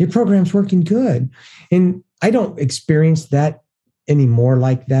 Your program's working good. And I don't experience that anymore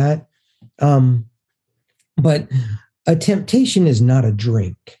like that. But a temptation is not a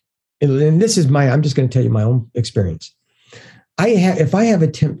drink. And this is I'm just going to tell you my own experience. If I have a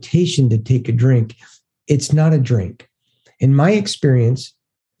temptation to take a drink, it's not a drink. In my experience,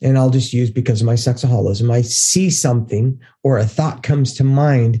 and I'll just use because of my sexaholism, I see something or a thought comes to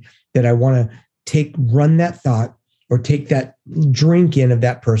mind that I want to run that thought or take that drink in of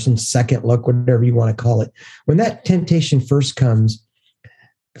that person, second look, whatever you want to call it. When that temptation first comes,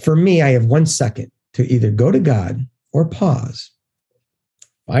 for me, I have 1 second to either go to God or pause.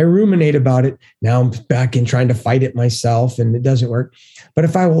 I ruminate about it. Now I'm back in trying to fight it myself and it doesn't work. But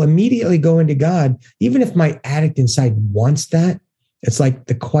if I will immediately go into God, even if my addict inside wants that, it's like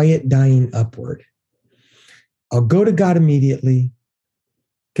the quiet dying upward. I'll go to God immediately,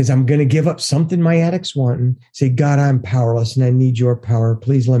 because I'm going to give up something my addict's wanting. Say, God, I'm powerless and I need your power.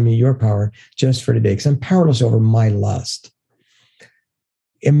 Please lend me your power just for today, because I'm powerless over my lust.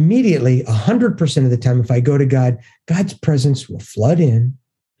 Immediately, 100% of the time, if I go to God, God's presence will flood in.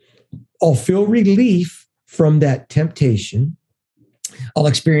 I'll feel relief from that temptation. I'll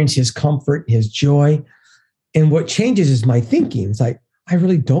experience his comfort, his joy. And what changes is my thinking. It's like, I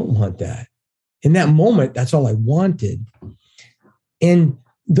really don't want that. In that moment, that's all I wanted. And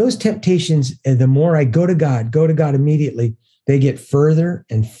those temptations, the more I go to God immediately, they get further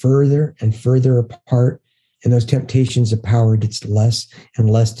and further and further apart. And those temptations of power gets less and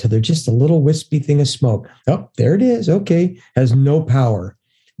less till they're just a little wispy thing of smoke. Oh, there it is. Okay. Has no power.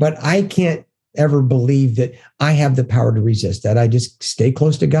 But I can't ever believe that I have the power to resist that. I just stay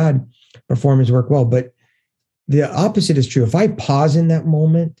close to God, perform his work well. But the opposite is true. If I pause in that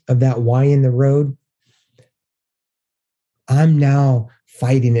moment of that why in the road, I'm now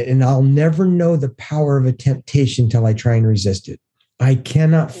fighting it, and I'll never know the power of a temptation till I try and resist it. I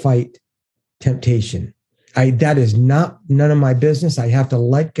cannot fight temptation. That is none of my business. I have to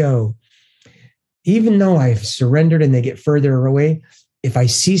let go. Even though I've surrendered and they get further away, if I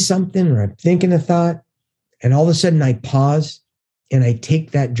see something or I'm thinking a thought, and all of a sudden I pause and I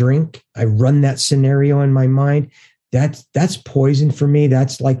take that drink, I run that scenario in my mind, that's poison for me.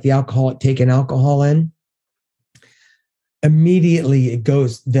 That's like the alcoholic taking alcohol in. Immediately it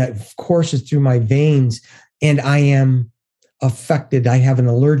goes, that courses through my veins, and I am affected. I have an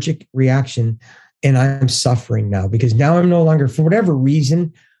allergic reaction, and I'm suffering now because now I'm no longer, for whatever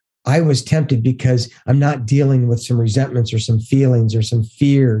reason, I was tempted because I'm not dealing with some resentments or some feelings or some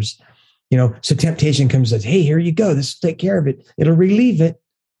fears, so temptation comes and says, hey, here you go. This will take care of it. It'll relieve it.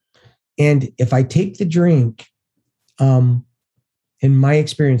 And if I take the drink, in my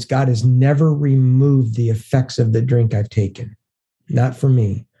experience, God has never removed the effects of the drink I've taken. Not for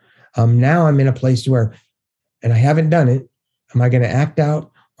me. Now I'm in a place where, and I haven't done it, am I going to act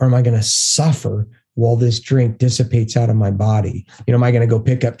out, or am I going to suffer while this drink dissipates out of my body? Am I going to go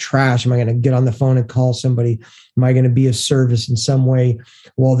pick up trash? Am I going to get on the phone and call somebody? Am I going to be of service in some way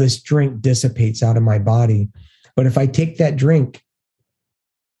while this drink dissipates out of my body? But if I take that drink,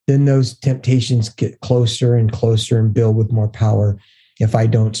 then those temptations get closer and closer and build with more power if I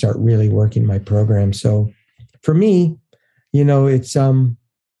don't start really working my program. So for me, it's a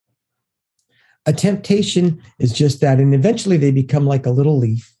temptation is just that. And eventually they become like a little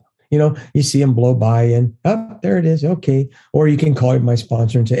leaf. You see them blow by and, oh, there it is. Okay. Or you can call my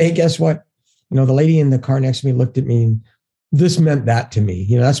sponsor and say, hey, guess what? The lady in the car next to me looked at me and this meant that to me.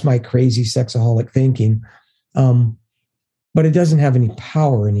 That's my crazy sexaholic thinking. But it doesn't have any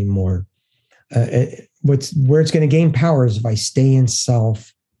power anymore. Where it's going to gain power is if I stay in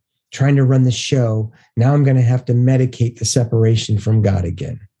self, trying to run the show. Now I'm going to have to medicate the separation from God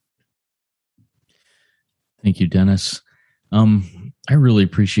again. Thank you, Dennis. I really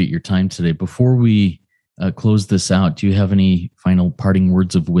appreciate your time today. Before we close this out, do you have any final parting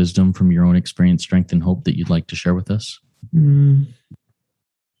words of wisdom from your own experience, strength, and hope that you'd like to share with us?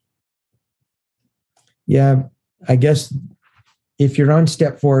 Yeah, I guess if you're on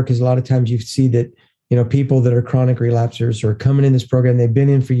step 4, because a lot of times you see that, people that are chronic relapsers or coming in this program, they've been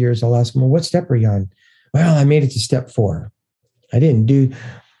in for years. I'll ask them, well, what step are you on? Well, I made it to step 4. I didn't do.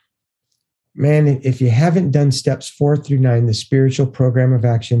 Man, if you haven't done steps 4 through 9, the spiritual program of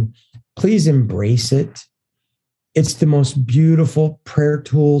action, please embrace it. It's the most beautiful prayer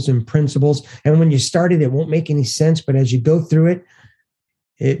tools and principles. And when you start it, it won't make any sense. But as you go through it,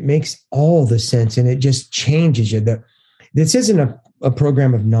 it makes all the sense, and it just changes you. This isn't a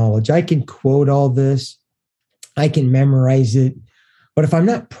program of knowledge. I can quote all this. I can memorize it. But if I'm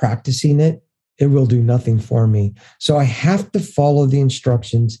not practicing it, it will do nothing for me. So I have to follow the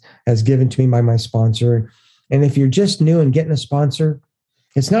instructions as given to me by my sponsor. And if you're just new and getting a sponsor,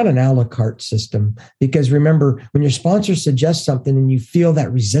 it's not an a la carte system. Because remember, when your sponsor suggests something and you feel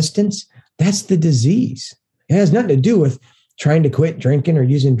that resistance, that's the disease. It has nothing to do with trying to quit drinking or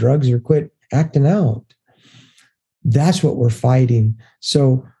using drugs or quit acting out. That's what we're fighting.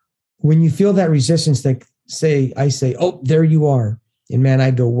 So when you feel that resistance, I say, oh, there you are. And man,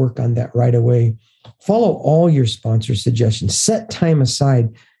 I go work on that right away. Follow all your sponsor suggestions. Set time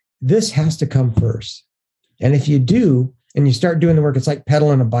aside. This has to come first. And if you do, and you start doing the work, it's like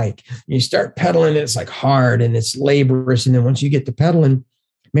pedaling a bike. You start pedaling, it's like hard and it's laborious. And then once you get to pedaling,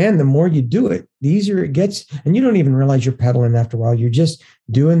 man, the more you do it, the easier it gets. And you don't even realize you're pedaling after a while. You're just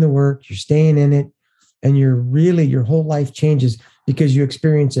doing the work. You're staying in it. And your whole life changes because you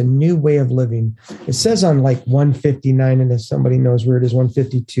experience a new way of living. It says on like 159, and if somebody knows where it is,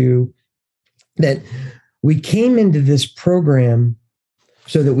 152, that we came into this program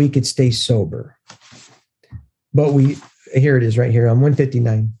so that we could stay sober. But here it is right here on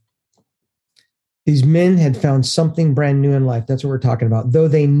 159. These men had found something brand new in life. That's what we're talking about. Though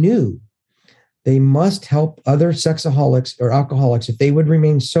they knew they must help other sexaholics or alcoholics if they would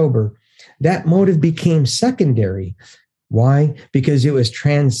remain sober, that motive became secondary. Why? Because it was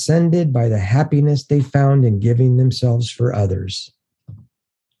transcended by the happiness they found in giving themselves for others.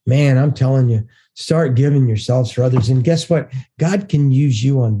 Man, I'm telling you, start giving yourselves for others. And guess what? God can use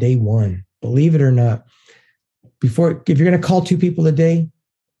you on day 1. Believe it or not. If you're going to call 2 people a day,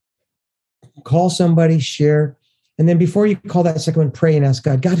 call somebody, share. And then before you call that second one, pray and ask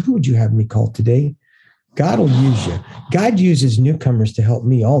God, who would you have me call today? God will use you. God uses newcomers to help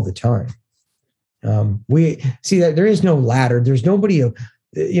me all the time. We see that there is no ladder. There's nobody,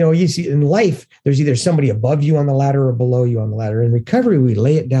 you see in life, there's either somebody above you on the ladder or below you on the ladder. In recovery, we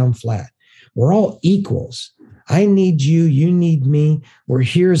lay it down flat. We're all equals. I need you. You need me. We're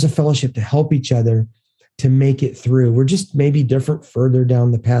here as a fellowship to help each other to make it through. We're just maybe different further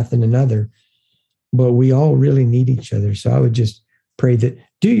down the path than another, but we all really need each other. So I would just pray that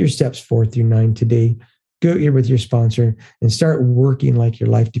do your steps 4 through 9 today. Go here with your sponsor and start working like your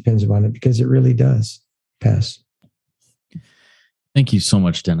life depends upon it, because it really does. Pass. Thank you so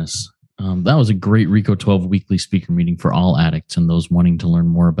much, Dennis. That was a great RICO 12 weekly speaker meeting for all addicts and those wanting to learn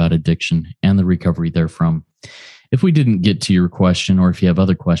more about addiction and the recovery therefrom. If we didn't get to your question, or if you have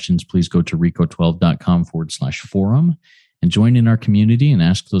other questions, please go to rico12.com/forum and join in our community and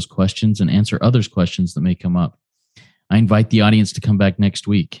ask those questions and answer others' questions that may come up. I invite the audience to come back next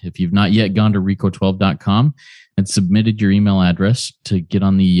week. If you've not yet gone to rico12.com and submitted your email address to get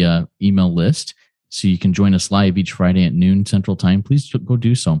on the email list so you can join us live each Friday at noon Central Time, please go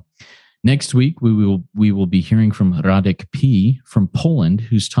do so. Next week, we will be hearing from Radek P. from Poland,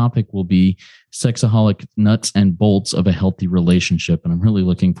 whose topic will be sexaholic nuts and bolts of a healthy relationship. And I'm really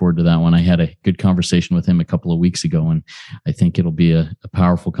looking forward to that one. I had a good conversation with him a couple of weeks ago, and I think it'll be a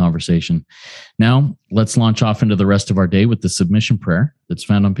powerful conversation. Now, let's launch off into the rest of our day with the submission prayer that's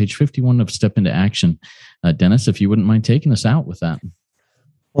found on page 51 of Step into Action. Dennis, if you wouldn't mind taking us out with that.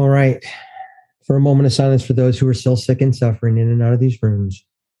 All right. For a moment of silence for those who are still sick and suffering in and out of these rooms.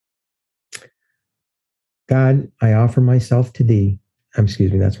 God, I offer myself to thee.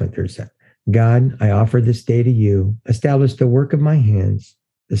 That's my third step. God, I offer this day to you. Establish the work of my hands,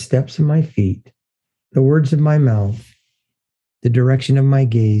 the steps of my feet, the words of my mouth, the direction of my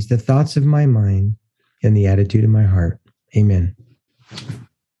gaze, the thoughts of my mind, and the attitude of my heart. Amen.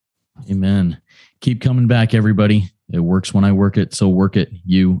 Amen. Keep coming back, everybody. It works when I work it, so work it.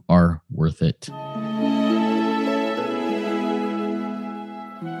 You are worth it.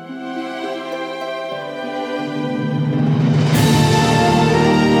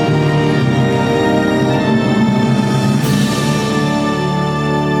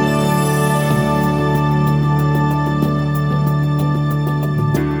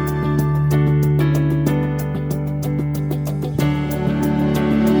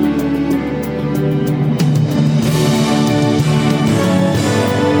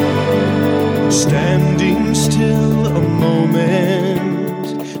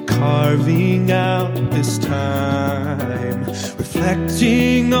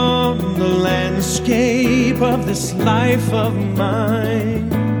 This life of mine,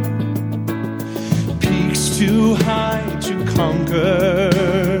 peaks too high to conquer,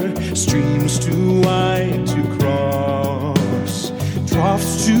 streams too wide to cross,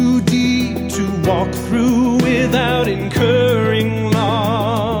 troughs too deep to walk through without incurring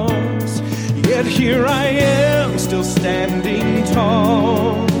loss. Yet here I am, still standing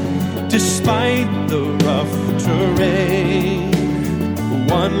tall, despite the rough terrain.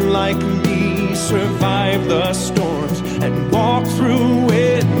 One like me survive the storms and walk through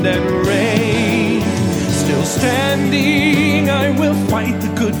wind and rain. Still standing, I will fight the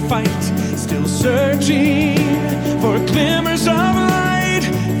good fight. Still searching for glimmers of light.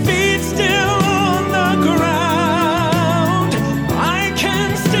 Feet still on the ground, I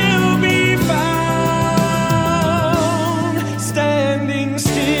can still be found. Standing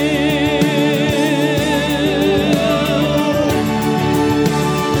still.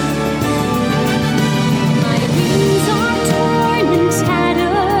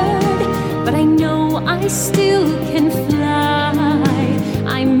 I still can fly.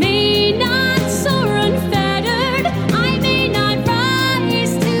 I may not soar unfettered. I may not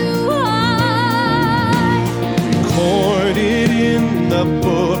rise too high. Recorded in the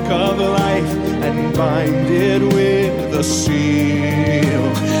book of life and binded with a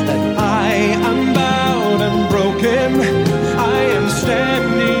seal that I am bowed and broken. I am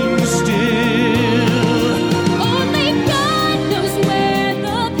standing still. Only God knows where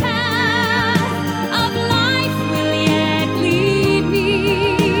the path of life will yet lead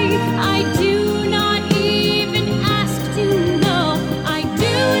me. I do not even ask to know. I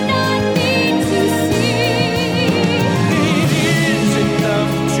do not need to see. It is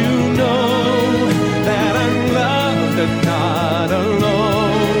enough to know that I'm loved and not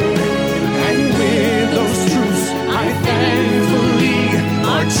alone.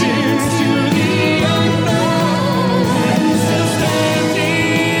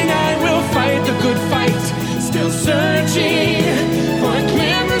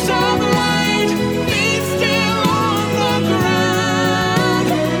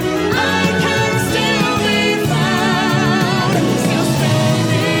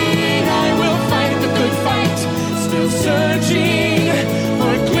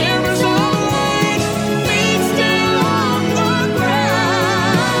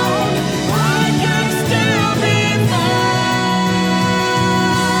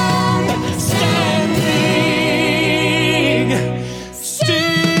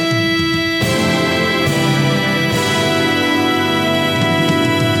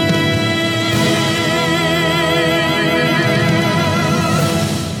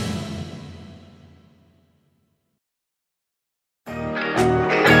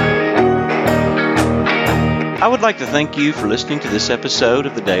 I'd like to thank you for listening to this episode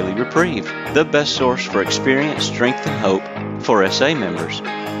of the Daily Reprieve, the best source for experience, strength, and hope for SA members.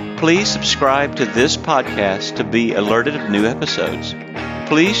 Please subscribe to this podcast to be alerted of new episodes.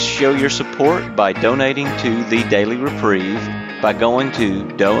 Please show your support by donating to the Daily Reprieve by going to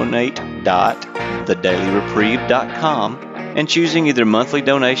donate.thedailyreprieve.com and choosing either monthly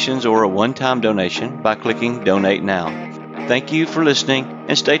donations or a one-time donation by clicking Donate Now. Thank you for listening,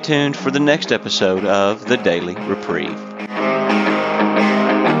 and stay tuned for the next episode of the Daily Reprieve.